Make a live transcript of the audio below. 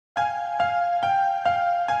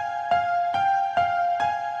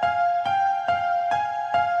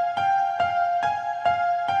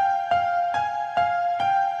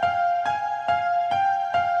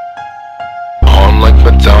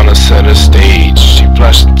right down the center stage. She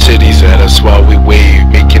flashed the titties at us while we wave,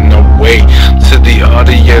 making our way to the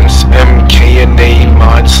audience. MKNA,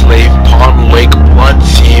 mind slave, Pond Lake, blood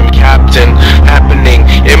team, captain, happening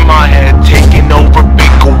in my head, taking over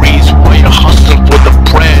bakeries while you're hustling for the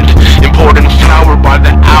bread. Importing flour by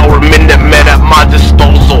the hour, Minutemen at my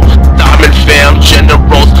disposal. Diamond fam,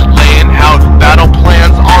 generals, laying out battle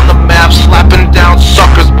plans on the map, slapping down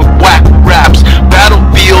suckers with whack raps.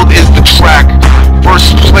 Battlefield is the track.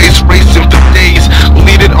 First place racing for days,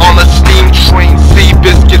 lead it on a steam train. Sea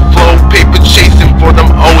biscuit flow, paper chasing for them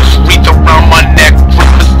O's. Wreath around my neck,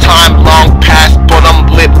 Christmas time long past, but I'm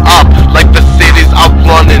lit up like the cities I'm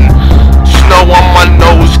running. Snow on my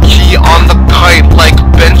nose, key on the kite like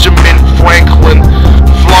Benjamin Franklin.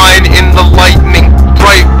 Flying in the lightning,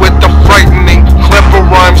 bright with the frightening. Clever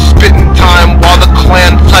rhyme, spitting time while the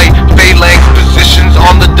clan tight. Phalanx positions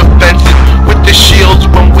on the defensive with the shields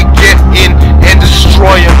when we get in and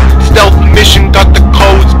destroy 'em. Stealth mission got